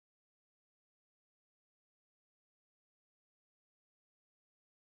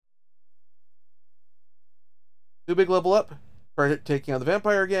Do a big level up, try taking on the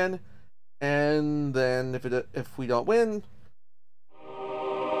vampire again, and then if we don't win,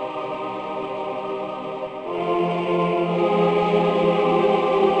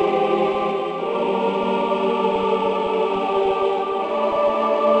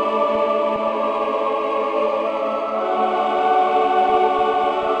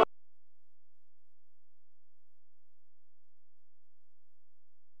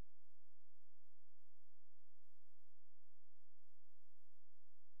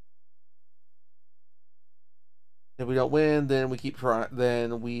 then we keep trying.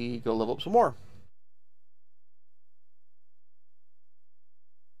 Then we go level up some more.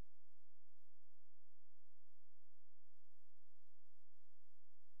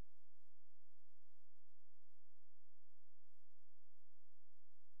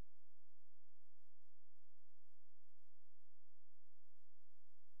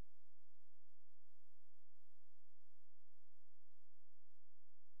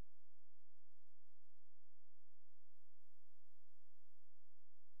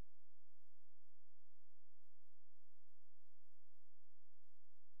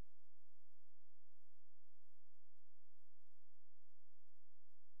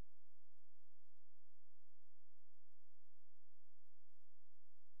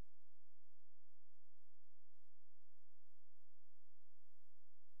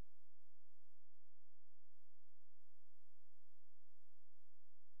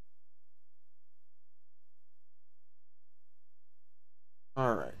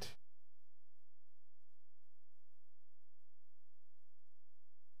 All right.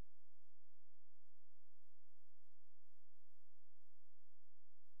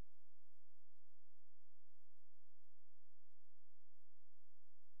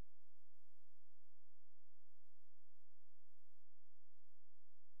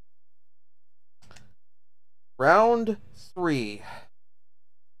 Round 3.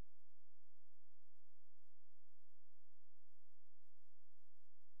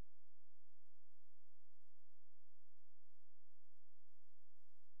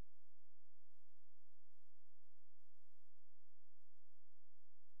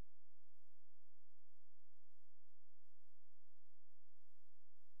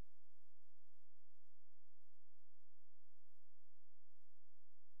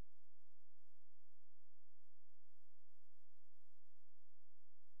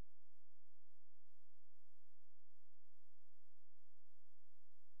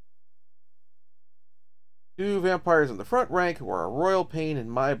 Two vampires in the front rank who are a royal pain in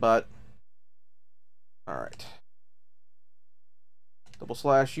my butt. Alright. Double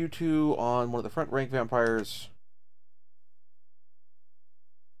slash you two on one of the front rank vampires.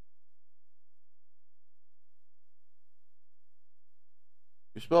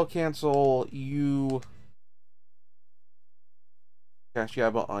 You spell cancel, you cast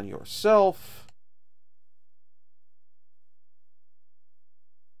Yaba on yourself.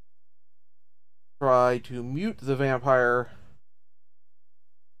 Try to mute the vampire.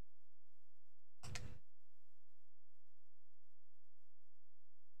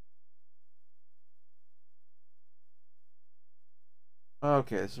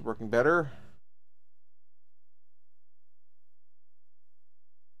 Okay, this is working better.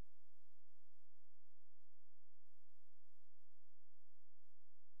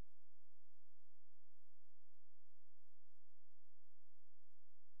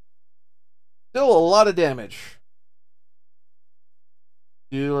 Still a lot of damage.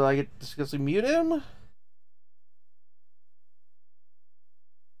 Do I get to successfully mute him?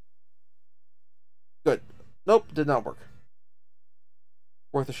 Good. Nope, did not work.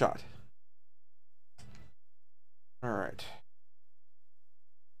 Worth a shot. Alright.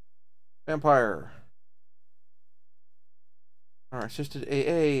 Vampire. Alright, assisted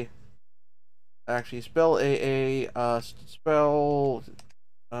AA. Actually, spell AA. Spell.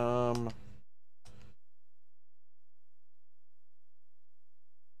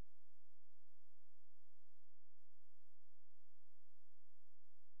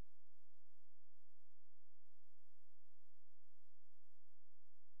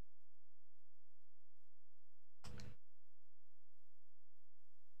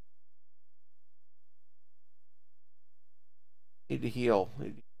 Need to heal.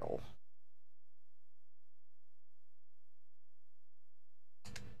 Need to heal.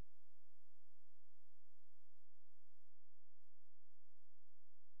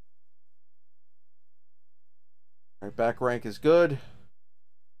 Alright, back rank is good.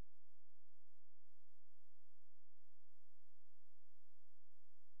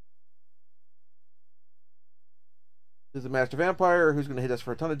 This is the Master Vampire who's going to hit us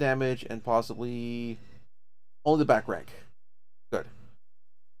for a ton of damage and possibly Only the back rank. Good.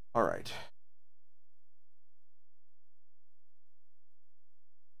 All right.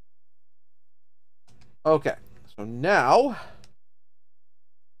 Okay. So now,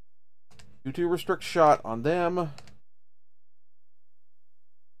 you two restrict shot on them.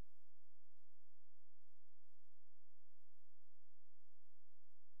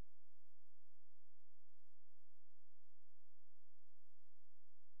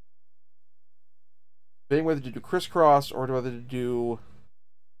 Debating whether to do crisscross or whether to do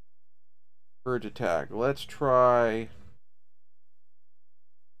urge attack. Let's try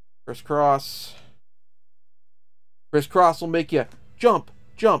crisscross. Crisscross will make you jump,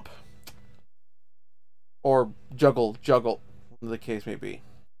 jump, or juggle, juggle, whatever the case may be.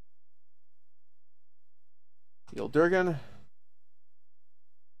 Heal Durgan.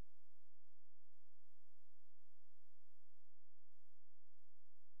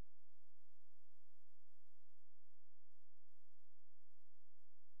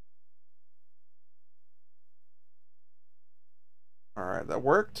 All right, that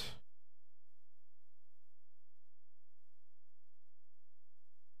worked.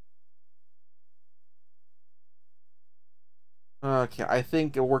 Okay, I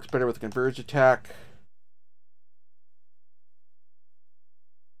think it works better with a converge attack.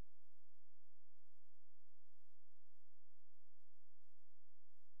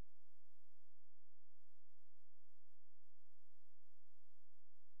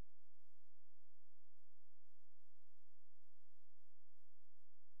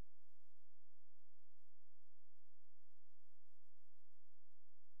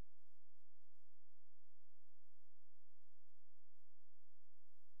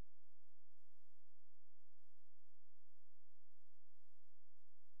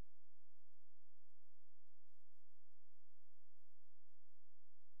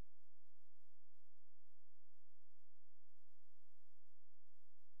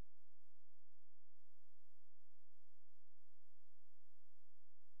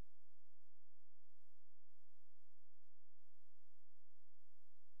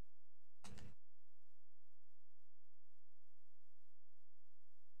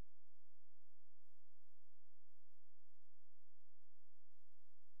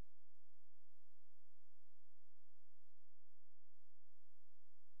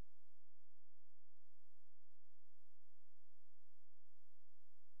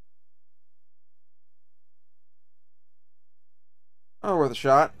 Oh, worth a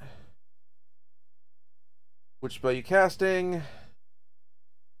shot. Which spell you casting?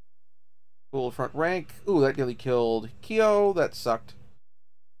 Full front rank. Ooh, that nearly killed Kyo. That sucked.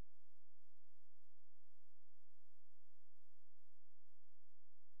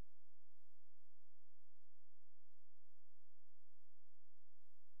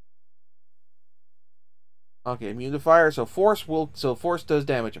 Okay, immune to fire, so force does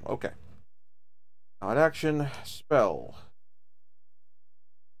damage him. Okay. Odd action, spell.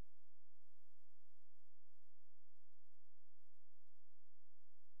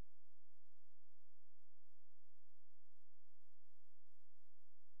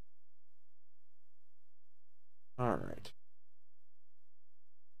 Alright.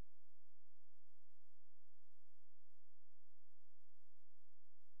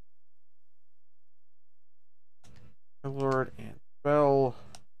 Lord and spell.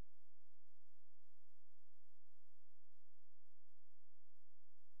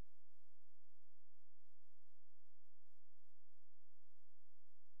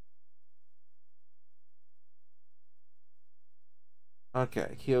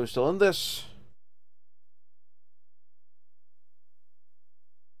 Okay, Kyo's still in this.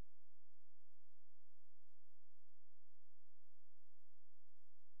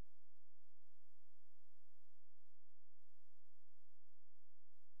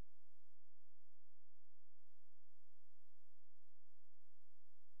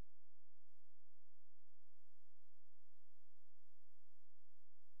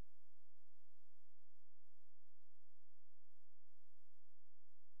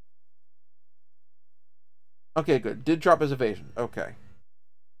 Okay, good. Did drop his evasion. Okay.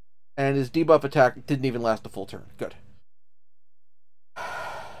 And his debuff attack didn't even last a full turn. Good.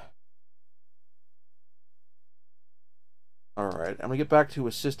 Alright, I'm gonna get back to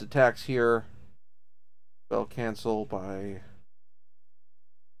assist attacks here. Spell cancel by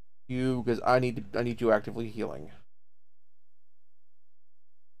you, because I need you actively healing.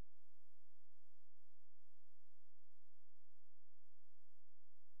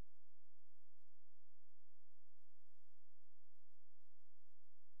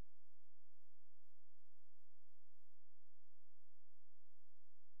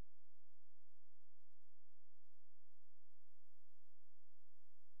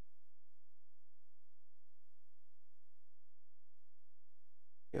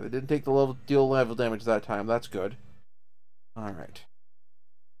 they didn't take the deal level damage that time. That's good. Alright.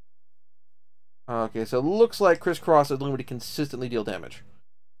 Okay, so it looks like Crisscross is going to consistently deal damage.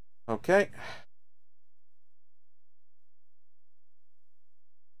 Okay.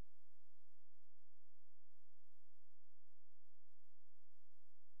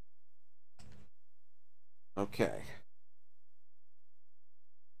 Okay.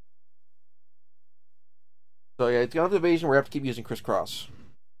 So yeah, it's got evasion where we have to keep using Crisscross.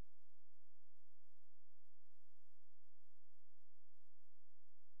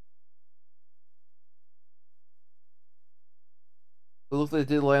 It looks like it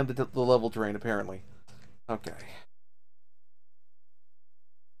did land the level drain, apparently. Okay.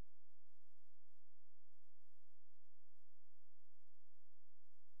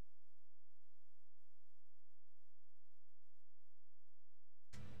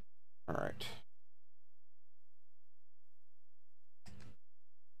 Alright.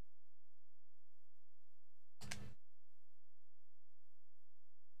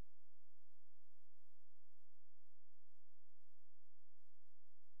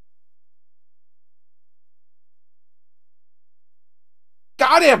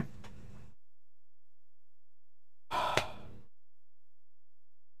 Got him!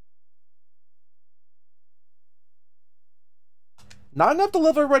 Not enough to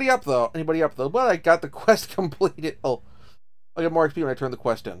level anybody up though, but I got the quest completed. Oh, I get more XP when I turn the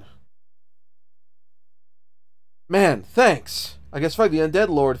quest in. Man, thanks. I guess fighting the Undead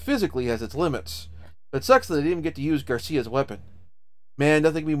Lord physically has its limits. It sucks that I didn't even get to use Garcia's weapon. Man,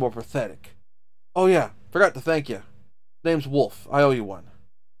 nothing can be more pathetic. Oh yeah, forgot to thank you. Name's Wolf. I owe you one.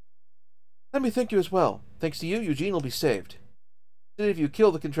 Let me thank you as well. Thanks to you, Eugene will be saved. If you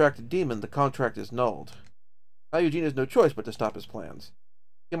kill the contracted demon, the contract is nulled. Now Eugene has no choice but to stop his plans.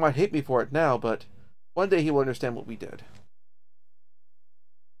 He might hate me for it now, but one day he will understand what we did.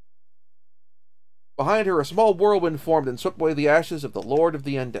 Behind her, a small whirlwind formed and swept away the ashes of the Lord of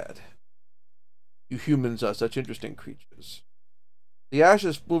the Undead. You humans are such interesting creatures. The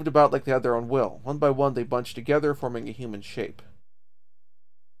ashes moved about like they had their own will. One by one, they bunched together, forming a human shape.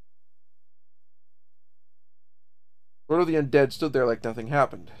 Lord of the Undead stood there like nothing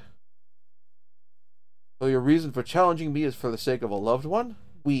happened. Though your reason for challenging me is for the sake of a loved one,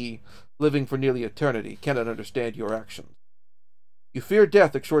 we, living for nearly eternity, cannot understand your actions. You fear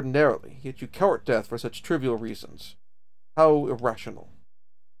death extraordinarily, yet you court death for such trivial reasons. How irrational.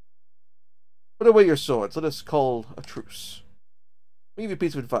 Put away your swords. Let us call a truce. I'll give you a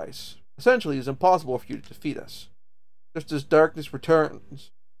piece of advice. Essentially, it is impossible for you to defeat us. Just as darkness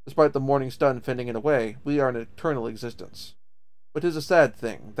returns, despite the morning sun fending it away, we are an eternal existence. But 'tis a sad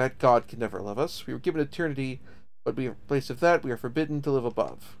thing, that God can never love us. We were given eternity, but in place of that, we are forbidden to live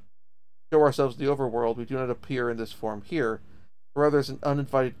above. To show ourselves in the overworld, we do not appear in this form here, but rather as an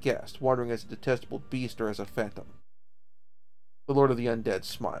uninvited guest, wandering as a detestable beast or as a phantom. The Lord of the Undead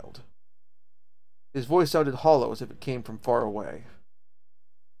smiled. His voice sounded hollow, as if it came from far away.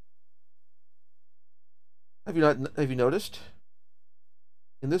 Have you noticed?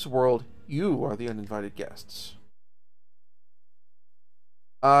 In this world, you are the uninvited guests.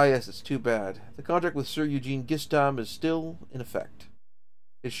 Ah, yes, it's too bad. The contract with Sir Eugene Gistam is still in effect.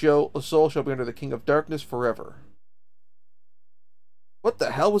 His soul shall be under the King of Darkness forever. What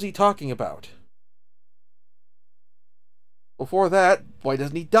the hell was he talking about? Before that, why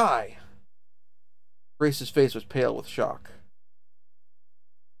doesn't he die? Grace's face was pale with shock.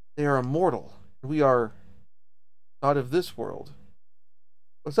 They are immortal, and we are not of this world.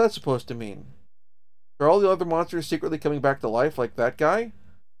 What's that supposed to mean? Are all the other monsters secretly coming back to life like that guy?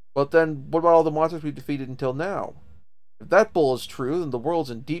 But then, what about all the monsters we've defeated until now? If that bull is true, then the world's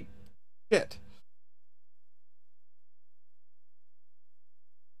in deep shit.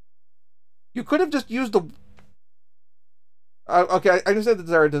 You could have just used the... okay, I understand the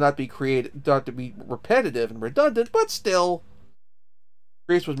desire to not be not to be repetitive and redundant, but still...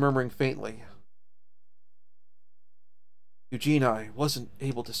 Grace was murmuring faintly. Eugene, I wasn't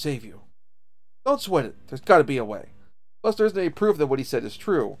able to save you. Don't sweat it. There's got to be a way. Plus, there isn't any proof that what he said is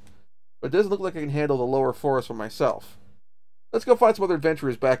true. But it doesn't look like I can handle the lower forest for myself. Let's go find some other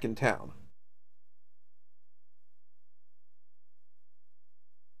adventurers back in town.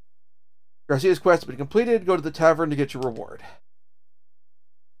 Garcia's quest has been completed. Go to the tavern to get your reward.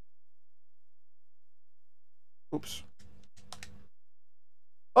 Oops.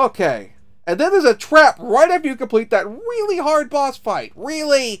 Okay. And then there's a trap right after you complete that really hard boss fight.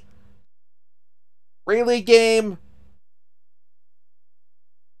 Really? Really, game?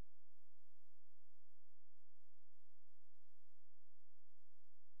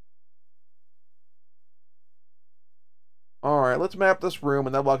 Alright, let's map this room,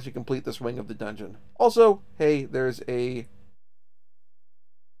 and that will actually complete this wing of the dungeon. Also, hey, there's a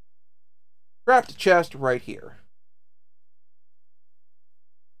craft chest right here.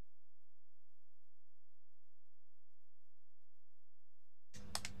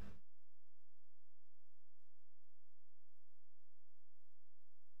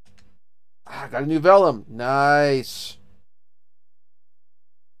 Ah, got a new vellum. Nice.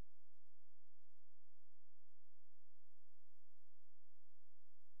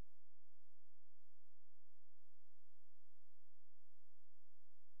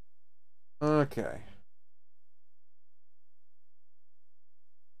 Okay.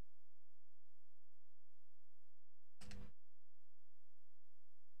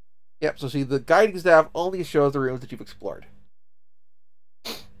 Yep, so see, the guiding staff only shows the rooms that you've explored.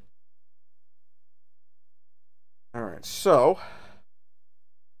 Alright, so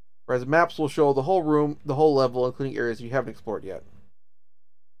whereas maps will show the whole room, the whole level, including areas you haven't explored yet,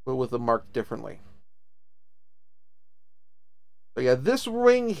 but with them marked differently. So yeah, this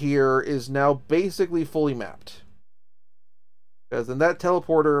ring here is now basically fully mapped. Because then that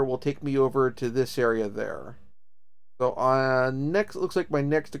teleporter will take me over to this area there. So next, looks like my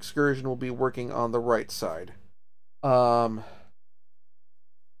next excursion will be working on the right side. In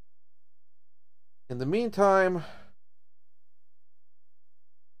the meantime,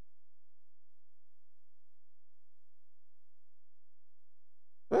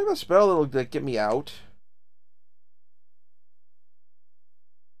 do I have a spell that'll get me out?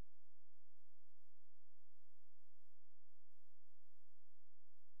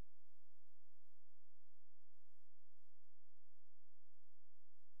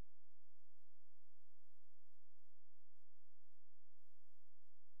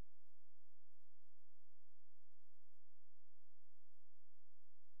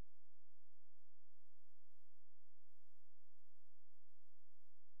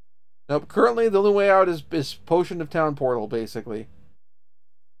 Nope. Currently, the only way out is Potion of Town Portal, basically.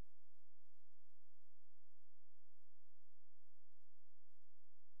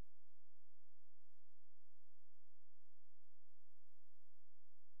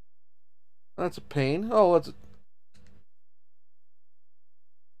 That's a pain. Oh, let's.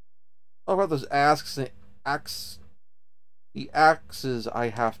 Oh, about those the axes I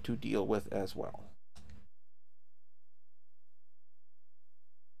have to deal with as well.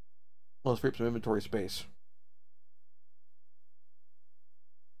 Let's free up some inventory space.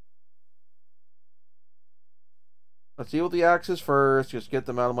 Let's deal with the axes first. Just get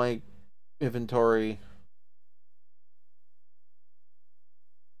them out of my inventory.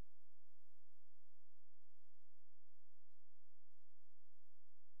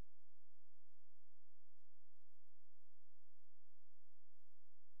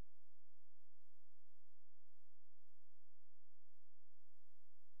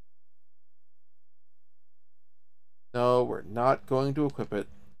 No, we're not going to equip it.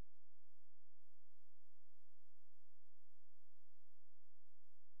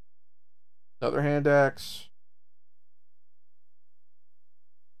 Another hand axe.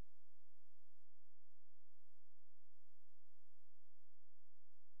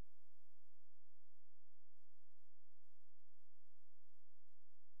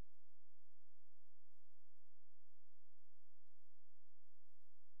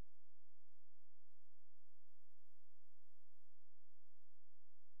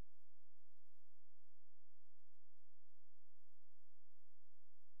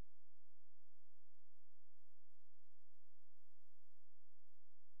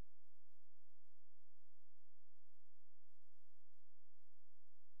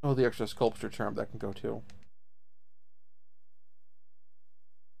 Oh, the extra sculpture charm that can go too.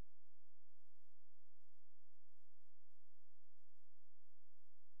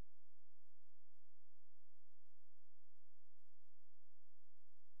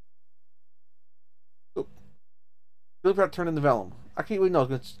 Oop. Really forgot to turn in the vellum. Actually, wait, no.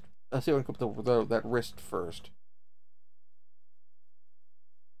 Let's see if I can equip that wrist first.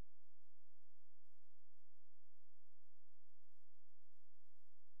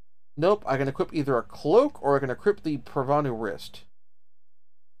 Nope, I can equip either a cloak or I can equip the Pravanu wrist.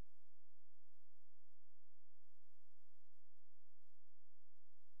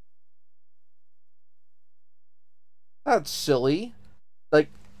 That's silly. Like,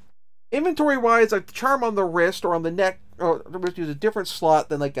 inventory wise, a charm on the wrist or on the neck or the wrist is a different slot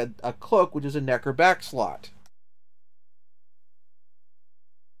than like a cloak, which is a neck or back slot.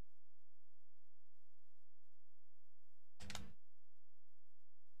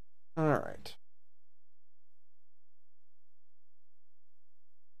 Alright.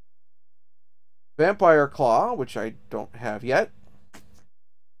 Vampire Claw, which I don't have yet.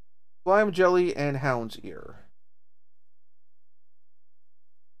 Slime Jelly, and Hound's Ear.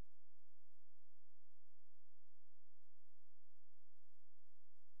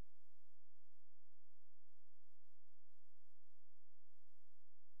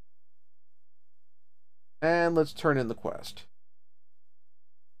 And let's turn in the quest.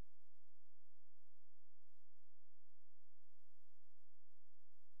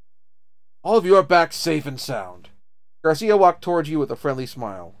 All of you are back safe and sound. Garcia walked towards you with a friendly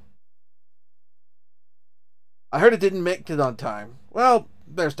smile. I heard it didn't make it on time. Well,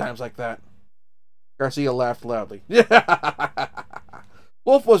 there's times like that. Garcia laughed loudly.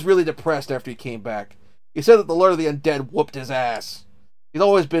 Wolf was really depressed after he came back. He said that the Lord of the Undead whooped his ass. He's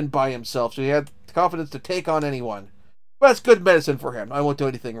always been by himself, so he had the confidence to take on anyone. But that's good medicine for him. I won't do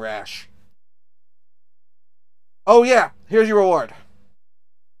anything rash. Oh yeah, here's your reward.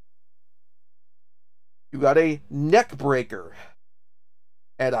 You got a neck breaker.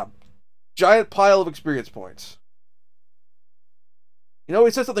 And a giant pile of experience points. You know,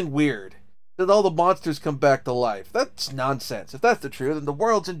 he said something weird. That all the monsters come back to life. That's nonsense. If that's the truth, then the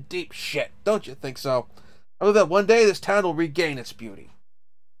world's in deep shit. Don't you think so? I believe that one day this town will regain its beauty.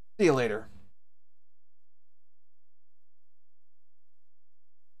 See you later.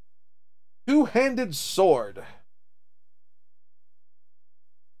 Two-handed sword.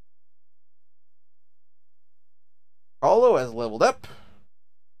 Paulo has leveled up.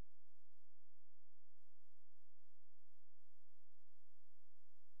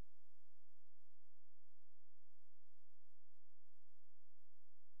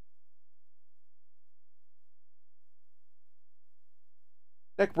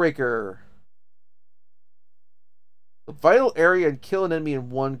 Neckbreaker. The vital area and kill an enemy in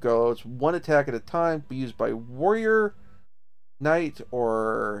one go. It's one attack at a time. Be used by warrior, knight,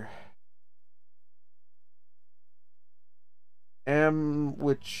 or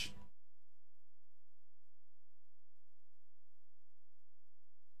which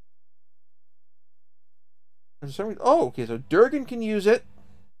oh, okay, so Durgan can use it.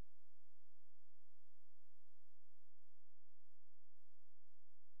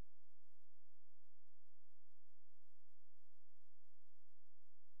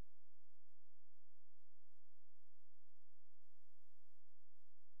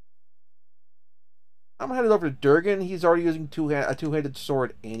 I'm headed over to Durgan. He's already using a two-handed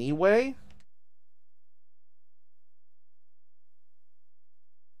sword anyway.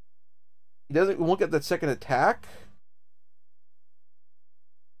 He won't get that second attack.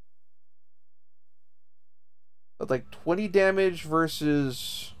 But like 20 damage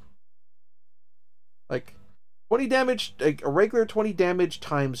versus like 20 damage, like a regular 20 damage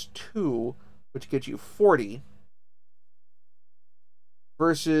times 2, which gets you 40,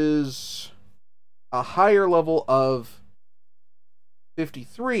 versus a higher level of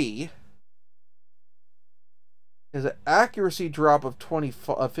 53 is an accuracy drop of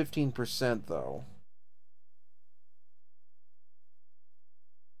 15% though.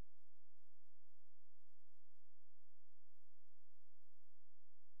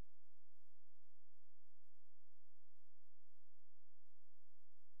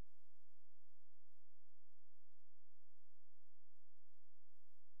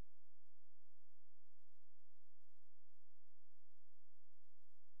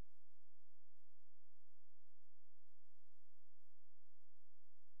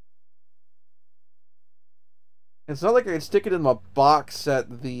 It's not like I can stick it in my box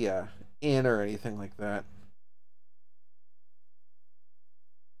at the inn or anything like that.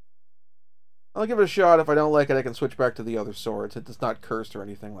 I'll give it a shot. If I don't like it, I can switch back to the other swords. It's not cursed or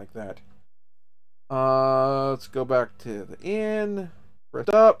anything like that. Let's go back to the inn. Rest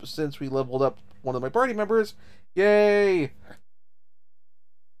up, since we leveled up one of my party members. Yay!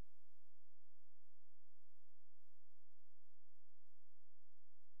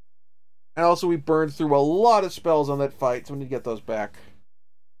 And also, we burned through a lot of spells on that fight, so we need to get those back.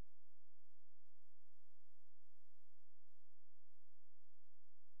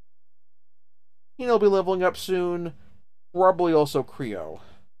 He'll be leveling up soon. Probably also Creo.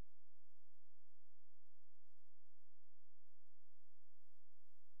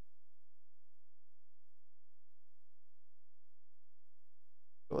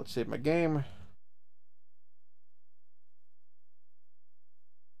 So let's save my game.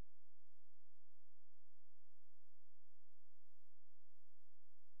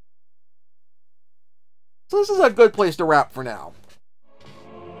 So this is a good place to wrap for now.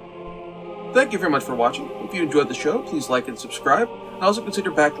 Thank you very much for watching. If you enjoyed the show, please like and subscribe. And also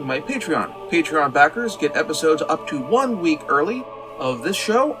consider backing my Patreon. Patreon backers get episodes up to 1 week early of this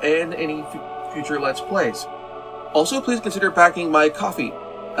show and any future Let's Plays. Also, please consider backing my coffee.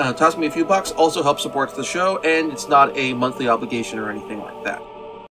 Toss me a few bucks also helps support the show, and it's not a monthly obligation or anything like that.